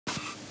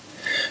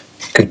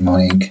Good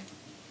morning.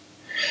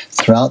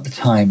 Throughout the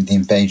time of the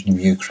invasion of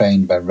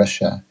Ukraine by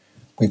Russia,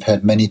 we've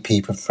heard many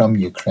people from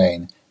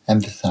Ukraine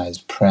emphasize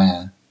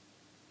prayer.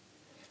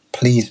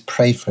 Please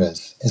pray for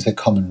us is a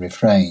common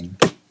refrain,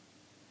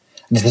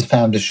 and it has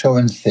found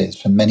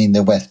assurances from many in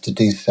the West to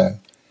do so,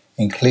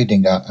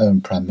 including our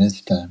own Prime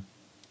Minister.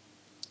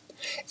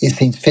 It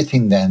seems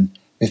fitting then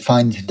we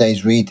find in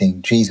today's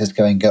reading Jesus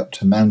going up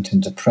to a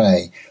mountain to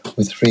pray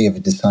with three of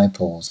his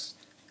disciples.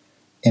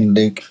 In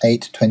Luke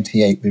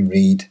 8:28 we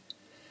read,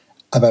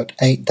 "About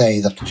 8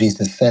 days after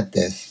Jesus said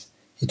this,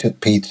 he took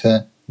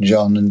Peter,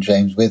 John and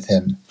James with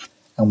him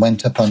and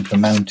went up onto a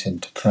mountain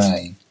to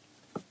pray."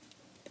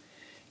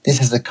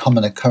 This is a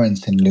common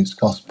occurrence in Luke's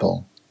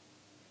Gospel.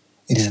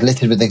 It is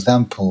littered with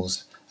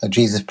examples of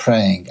Jesus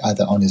praying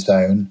either on his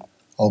own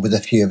or with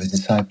a few of his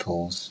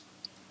disciples.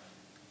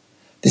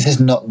 This is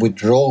not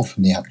withdrawal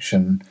from the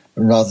action,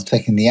 but rather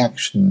taking the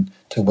action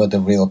to where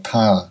the real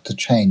power to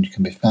change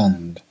can be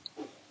found.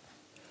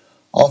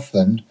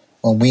 Often,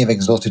 when we have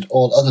exhausted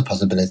all other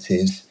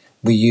possibilities,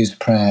 we use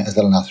prayer as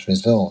a last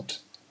resort.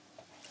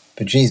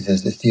 For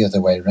Jesus, it's the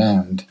other way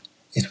round.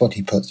 It's what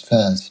he puts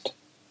first.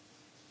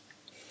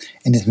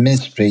 In his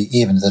ministry,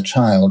 even as a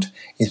child,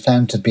 he is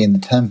found to be in the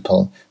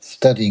temple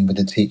studying with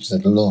the teachers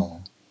of the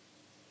law.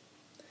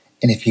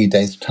 In a few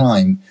days'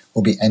 time,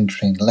 we'll be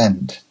entering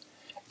Lent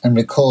and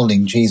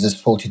recalling Jesus'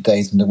 40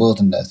 days in the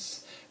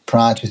wilderness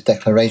prior to his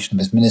declaration of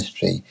his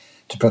ministry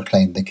to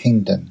proclaim the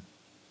kingdom.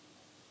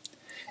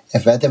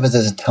 If ever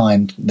there's a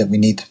time that we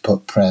need to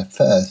put prayer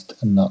first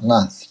and not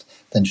last,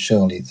 then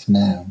surely it's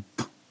now.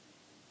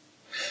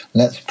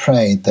 Let's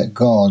pray that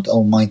God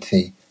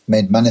Almighty,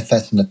 made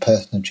manifest in the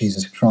person of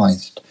Jesus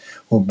Christ,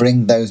 will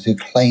bring those who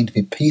claim to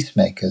be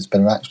peacemakers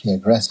but are actually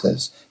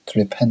aggressors to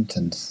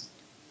repentance.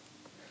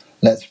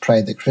 Let's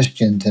pray that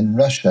Christians in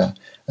Russia,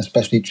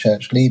 especially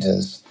church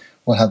leaders,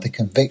 will have the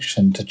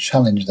conviction to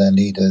challenge their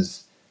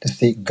leaders to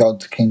seek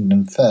God's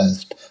kingdom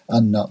first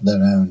and not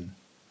their own.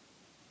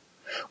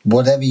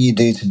 Whatever you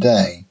do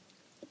today,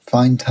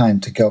 find time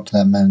to go up to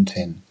that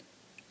mountain,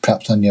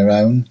 perhaps on your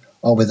own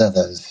or with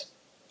others,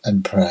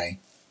 and pray.